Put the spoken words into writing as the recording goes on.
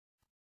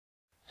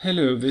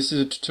Hello, this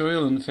is a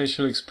tutorial on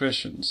facial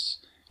expressions.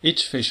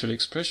 Each facial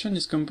expression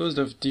is composed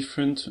of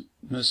different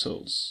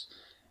muscles.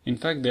 In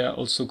fact, they are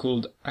also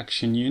called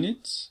action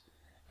units,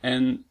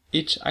 and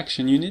each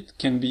action unit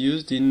can be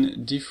used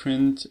in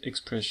different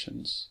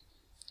expressions.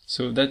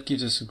 So that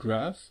gives us a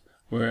graph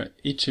where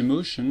each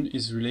emotion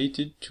is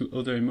related to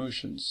other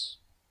emotions.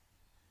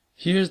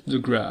 Here's the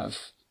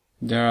graph.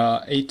 There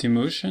are 8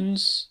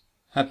 emotions: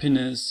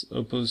 happiness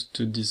opposed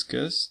to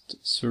disgust,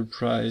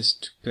 surprise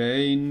to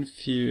pain,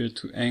 fear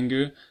to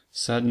anger,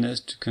 sadness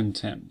to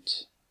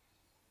contempt.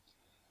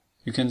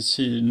 You can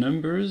see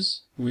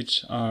numbers,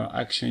 which are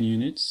action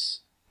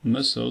units,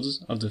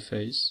 muscles of the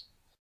face.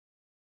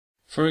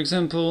 For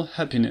example,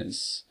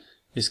 happiness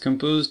is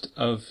composed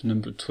of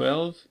number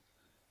 12,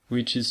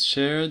 which is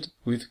shared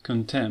with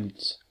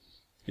contempt.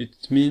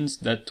 It means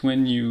that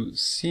when you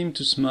seem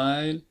to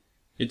smile,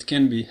 it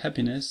can be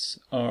happiness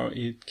or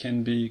it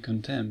can be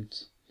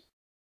contempt.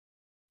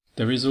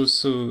 There is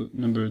also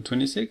number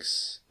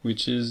 26,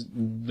 which is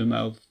the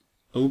mouth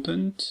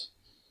opened.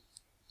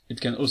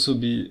 It can also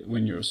be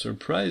when you're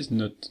surprised,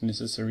 not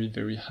necessarily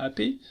very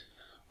happy,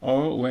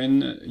 or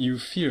when you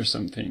fear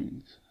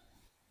something.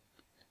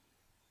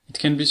 It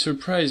can be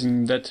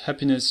surprising that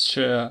happiness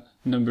share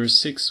number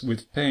 6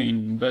 with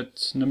pain,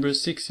 but number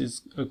 6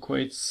 is a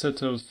quite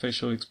subtle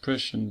facial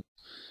expression.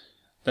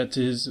 That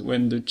is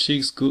when the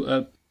cheeks go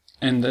up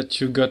and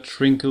that you got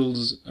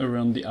wrinkles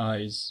around the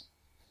eyes.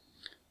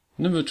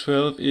 Number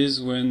 12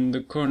 is when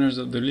the corners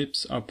of the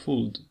lips are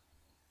pulled.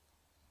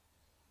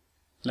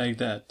 Like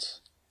that.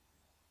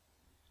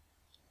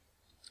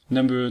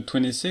 Number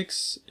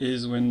 26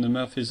 is when the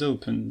mouth is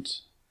opened.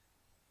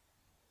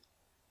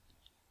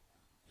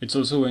 It's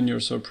also when you're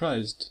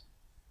surprised.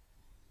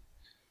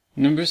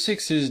 Number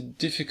 6 is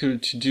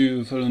difficult to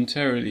do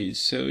voluntarily,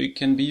 so it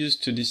can be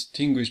used to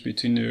distinguish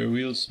between a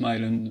real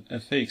smile and a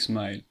fake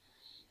smile.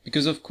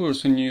 Because of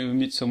course, when you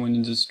meet someone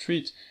in the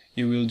street,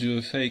 you will do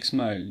a fake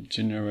smile,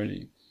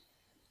 generally.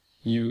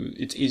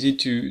 It's easy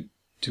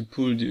to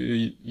pull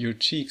your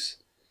cheeks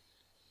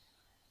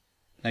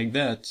like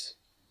that.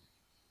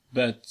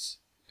 But,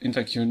 in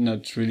fact, you're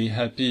not really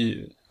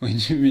happy when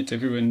you meet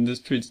everyone in the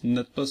street. It's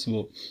not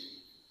possible.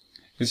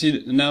 You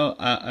see, now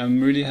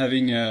I'm really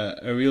having a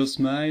real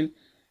smile.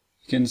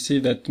 You can see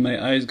that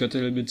my eyes got a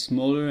little bit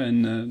smaller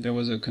and there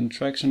was a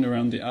contraction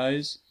around the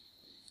eyes.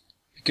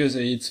 Because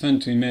it's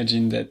fun to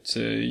imagine that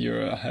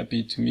you're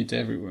happy to meet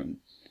everyone.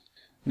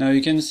 Now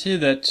you can see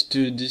that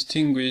to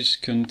distinguish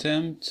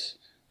contempt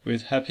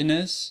with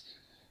happiness,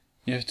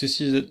 you have to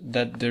see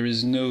that there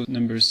is no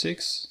number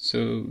 6,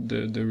 so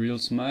the real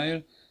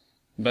smile.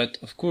 But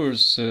of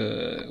course,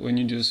 when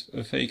you do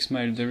a fake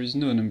smile, there is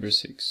no number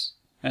 6.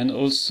 And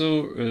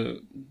also,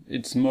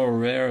 it's more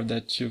rare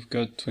that you've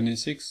got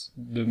 26,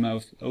 the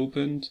mouth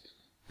opened.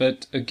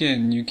 But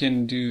again, you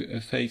can do a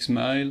fake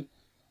smile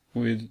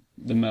with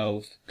the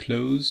mouth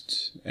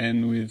closed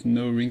and with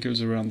no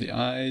wrinkles around the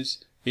eyes.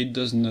 It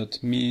does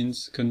not mean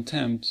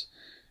contempt.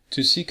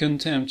 To see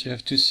contempt, you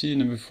have to see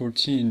number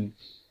 14,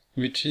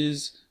 which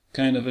is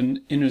kind of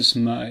an inner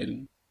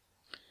smile.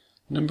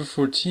 Number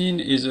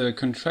 14 is a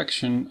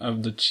contraction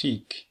of the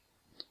cheek.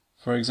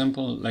 For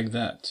example, like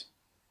that.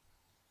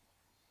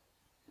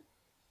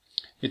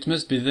 It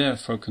must be there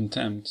for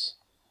contempt.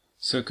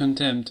 So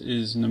contempt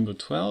is number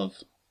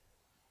 12,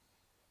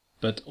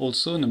 but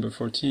also number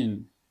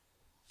 14.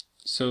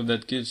 So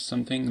that gives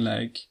something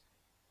like...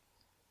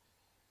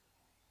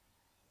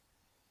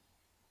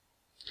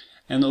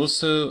 And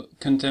also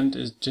contempt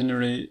is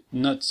generally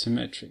not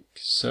symmetric,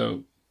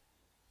 so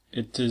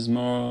it is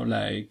more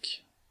like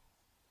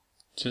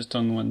just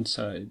on one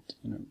side,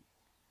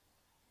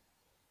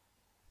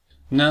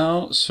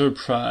 Now,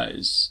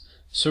 surprise.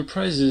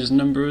 Surprise is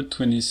number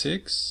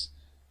 26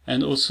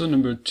 and also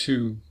number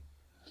 2.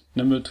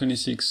 Number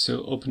 26,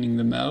 so opening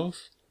the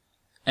mouth,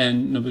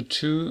 and number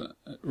 2,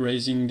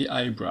 raising the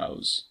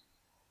eyebrows.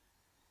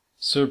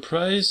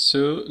 Surprise,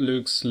 so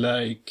looks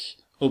like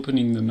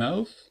opening the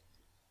mouth,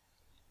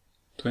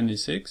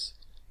 26,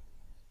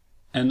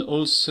 and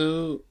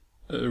also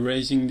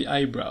raising the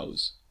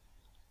eyebrows.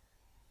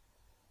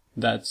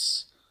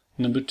 That's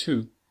number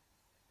 2.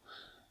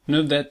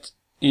 Note that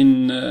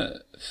in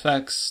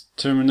FACS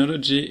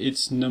terminology,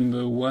 it's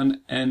number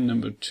 1 and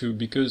number 2,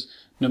 because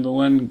number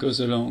 1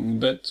 goes along,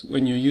 but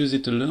when you use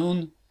it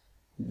alone,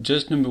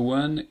 just number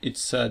 1,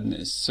 it's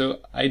sadness. So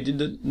I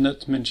did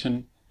not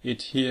mention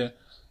it here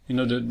in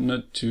order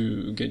not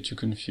to get you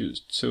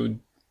confused. So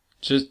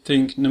just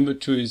think number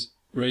 2 is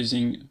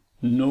raising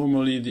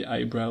normally the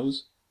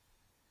eyebrows.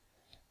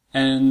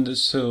 And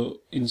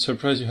so in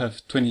surprise you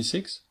have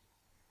 26.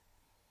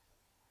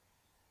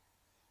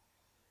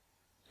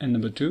 And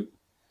number 2.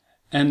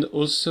 And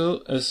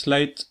also a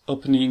slight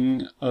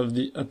opening of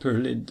the upper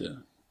lid.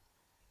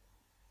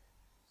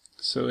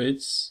 So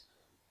it's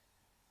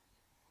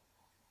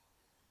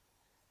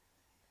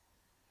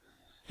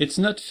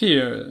not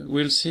fear.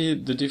 We'll see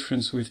the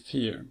difference with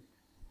fear.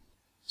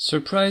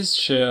 Surprise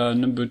share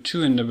number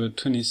 2 and number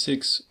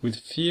 26 with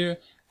fear,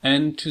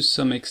 and to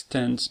some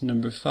extent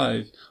number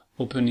 5,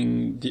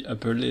 opening the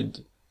upper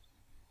lid.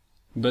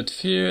 But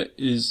fear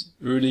is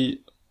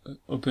really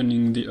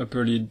opening the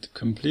upper lid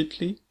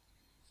completely.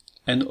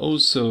 And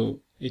also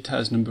it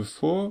has number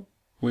 4,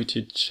 which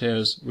it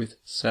shares with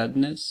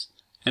sadness,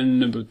 and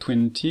number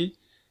 20,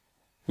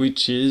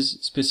 which is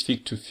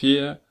specific to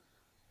fear.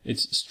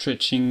 It's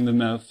stretching the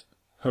mouth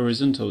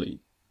horizontally.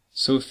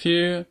 So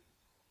fear,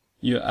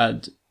 you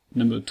add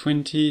number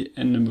 20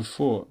 and number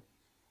 4.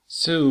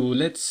 So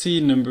let's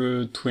see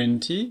number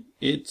 20.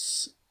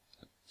 It's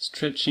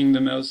stretching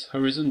the mouth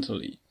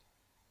horizontally.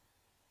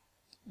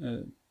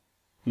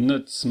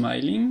 Not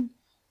smiling,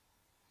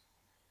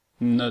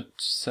 not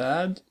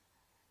sad,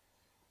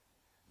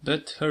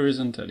 but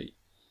horizontally.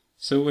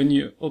 So when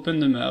you open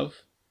the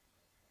mouth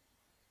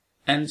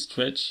and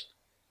stretch,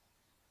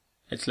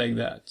 it's like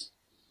that.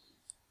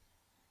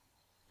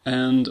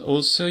 And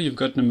also you've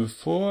got number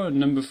 4.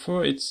 Number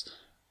 4, it's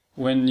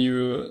when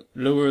you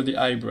lower the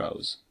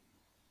eyebrows.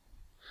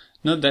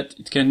 Not that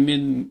it can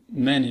mean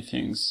many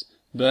things,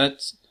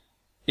 but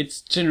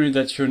it's generally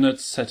that you're not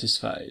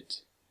satisfied.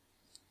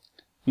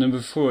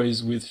 Number 4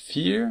 is with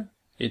fear,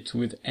 it's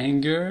with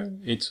anger,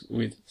 it's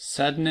with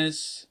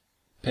sadness,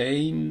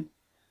 pain,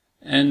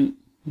 and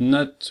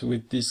not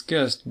with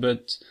disgust,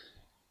 but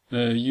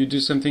you do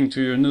something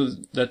to your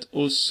nose that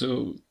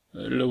also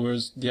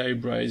lowers the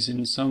eyebrows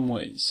in some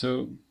way.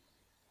 So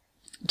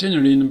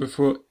generally number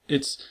 4,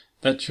 it's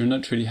that you're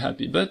not really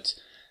happy, but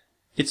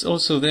it's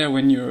also there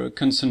when you're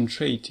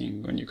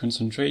concentrating. When you're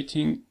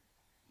concentrating,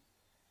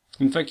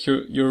 in fact,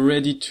 you're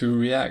ready to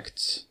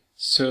react.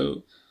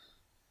 So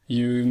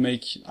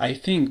I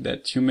think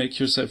that you make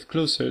yourself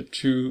closer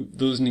to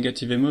those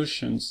negative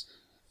emotions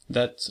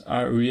that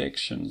are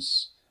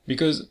reactions.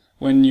 Because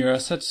when you are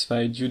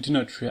satisfied, you do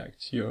not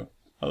react. You're,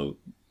 oh,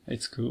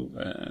 it's cool.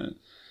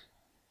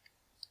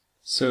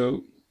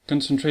 So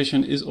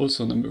concentration is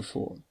also number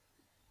 4.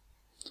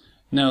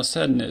 Now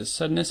sadness.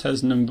 Sadness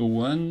has number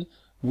 1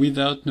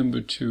 without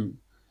number 2,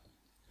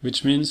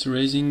 which means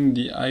raising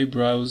the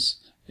eyebrows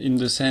in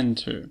the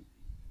center.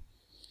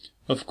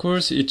 Of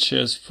course, it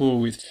shares 4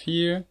 with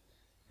fear,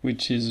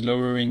 which is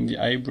lowering the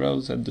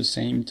eyebrows at the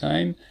same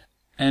time,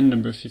 and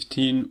number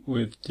 15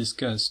 with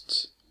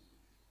disgust.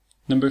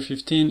 Number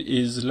 15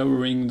 is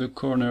lowering the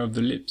corner of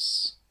the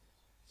lips.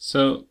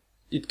 So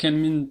it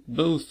can mean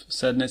both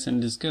sadness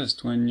and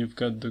disgust when you've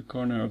got the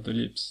corner of the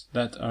lips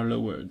that are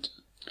lowered.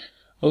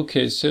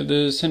 Okay, so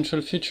the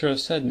central feature of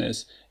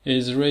sadness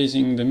is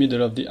raising the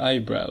middle of the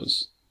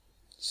eyebrows.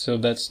 So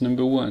that's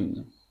number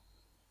 1.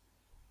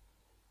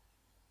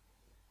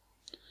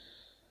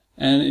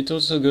 And it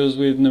also goes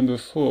with number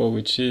 4,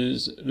 which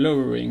is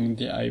lowering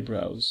the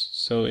eyebrows.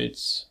 So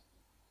it's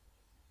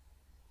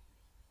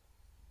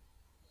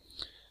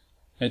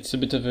a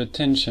bit of a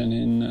tension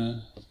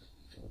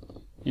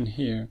in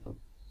here.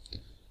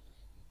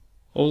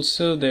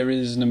 Also there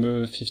is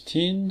number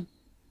 15,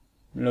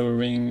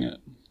 lowering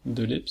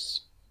the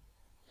lips.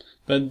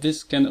 But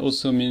this can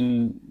also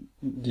mean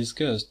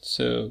disgust,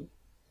 so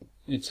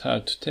it's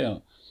hard to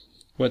tell.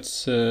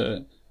 What's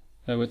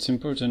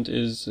important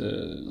is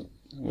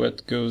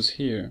what goes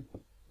here.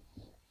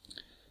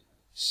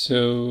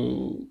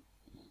 So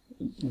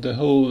the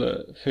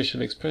whole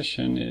facial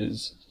expression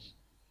is,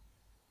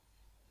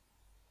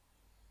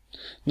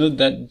 note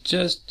that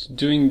just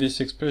doing this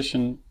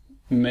expression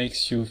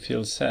makes you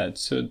feel sad,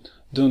 so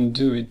don't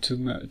do it too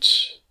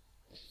much.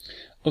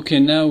 Okay,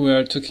 now we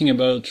are talking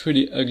about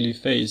really ugly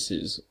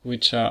faces,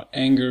 which are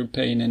anger,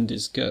 pain, and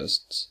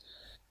disgust.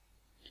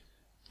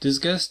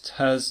 Disgust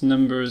has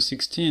number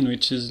 16,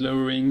 which is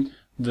lowering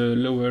the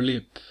lower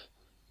lip,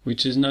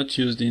 which is not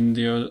used in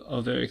the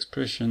other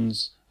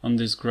expressions on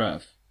this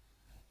graph.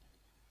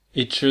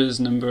 It shows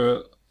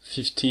number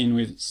 15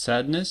 with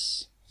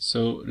sadness,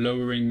 so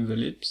lowering the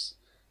lips.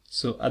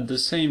 So at the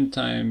same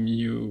time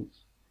you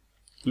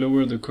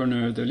lower the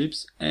corner of the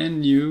lips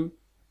and you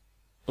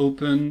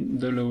open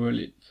the lower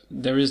lip.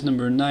 There is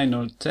number 9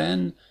 or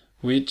 10,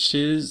 which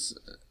is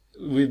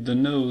with the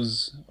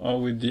nose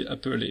or with the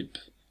upper lip,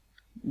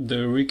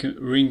 the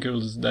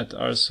wrinkles that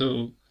are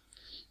so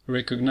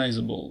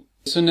recognizable.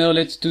 So now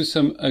let's do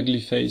some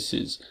ugly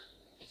faces.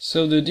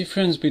 So the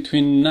difference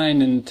between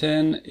 9 and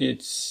 10,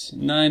 it's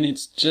 9,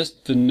 it's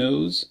just the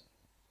nose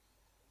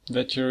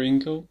that you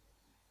wrinkle,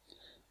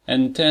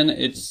 and 10,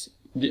 it's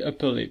the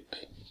upper lip.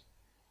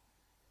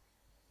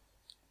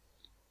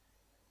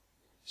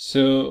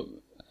 So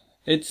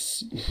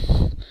it's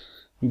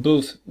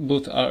both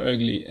are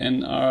ugly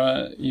and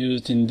are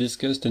used in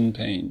disgust and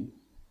pain.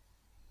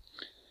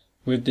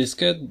 With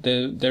disgust,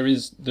 there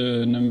is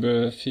the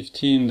number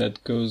 15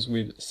 that goes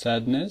with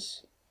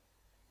sadness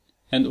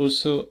and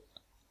also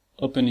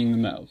opening the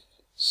mouth.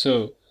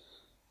 So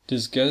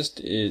disgust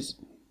is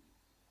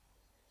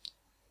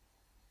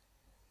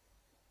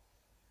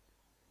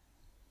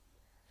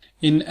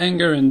in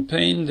anger and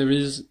pain. There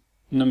is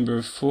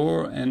number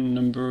 4 and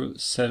number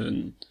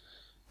 7.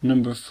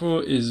 Number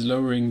 4 is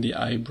lowering the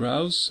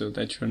eyebrows so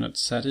that you're not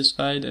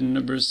satisfied, and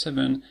number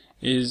 7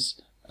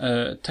 is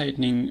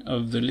tightening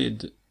of the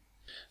lid.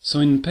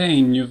 So in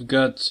pain you've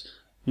got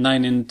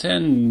 9 and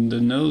 10, the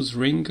nose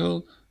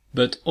wrinkle,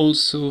 but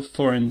also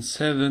 4 and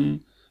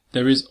 7.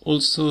 There is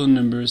also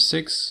number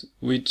 6,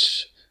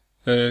 which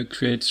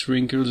creates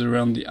wrinkles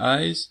around the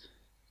eyes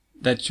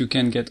that you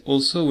can get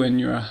also when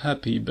you are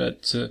happy,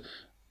 but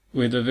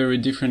with a very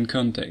different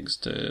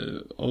context.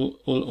 All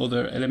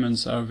other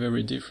elements are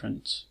very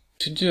different.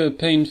 To do a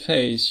pain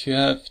face, you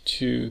have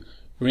to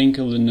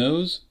wrinkle the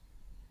nose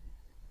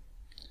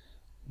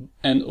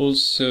and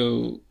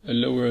also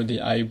lower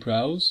the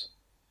eyebrows,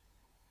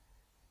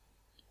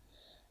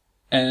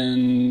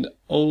 and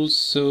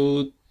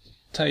also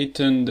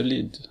tighten the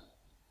lid,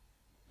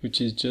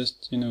 which is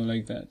just,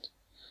 like that.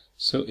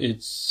 So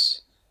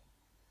it's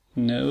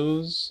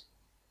nose.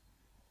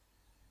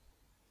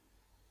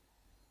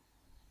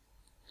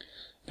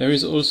 There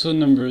is also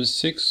number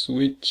 6,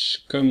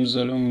 which comes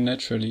along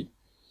naturally.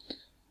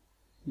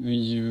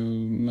 You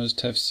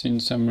must have seen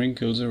some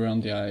wrinkles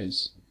around the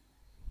eyes.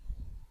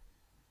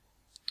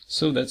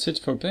 So that's it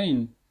for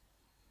pain.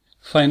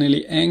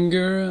 Finally,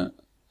 anger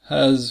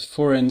has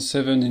 4 and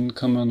 7 in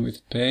common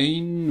with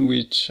pain,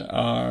 which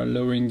are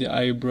lowering the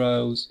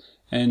eyebrows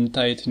and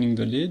tightening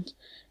the lid.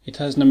 It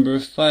has number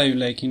 5,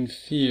 like in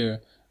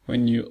fear,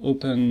 when you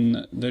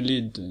open the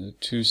lid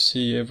to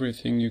see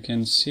everything you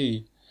can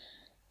see.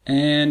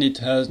 And it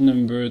has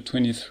number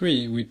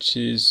 23, which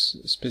is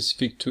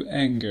specific to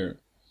anger,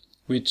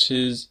 which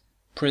is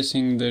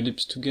pressing the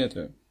lips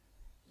together.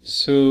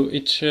 So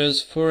it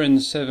shares 4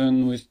 and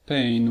 7 with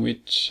pain,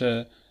 which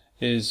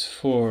is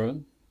 4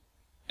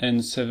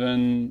 and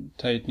 7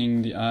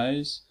 tightening the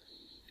eyes.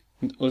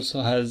 It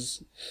also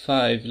has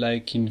 5,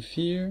 like in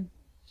fear,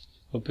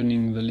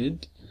 opening the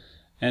lid,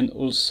 and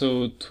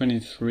also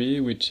 23,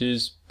 which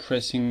is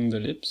pressing the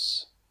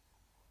lips.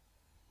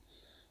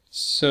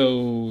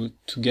 So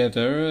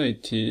together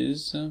it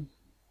is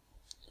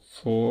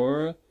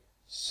 4,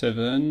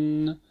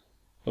 7,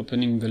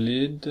 opening the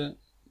lid.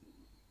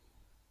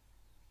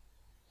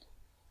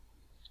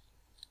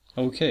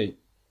 Okay.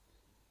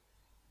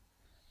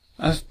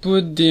 I've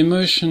put the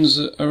emotions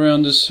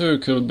around a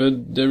circle,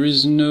 but there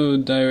is no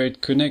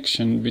direct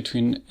connection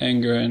between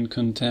anger and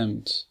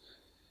contempt.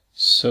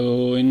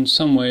 So in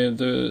some way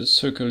the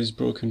circle is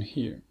broken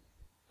here.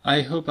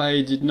 I hope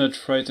I did not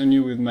frighten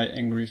you with my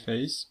angry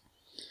face.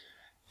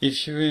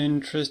 If you're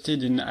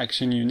interested in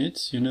action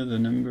units, the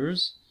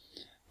numbers,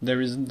 there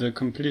is the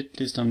complete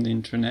list on the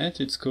internet.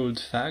 It's called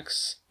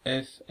FACS,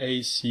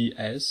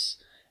 F-A-C-S,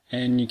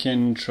 and you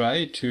can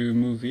try to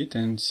move it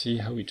and see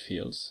how it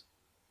feels.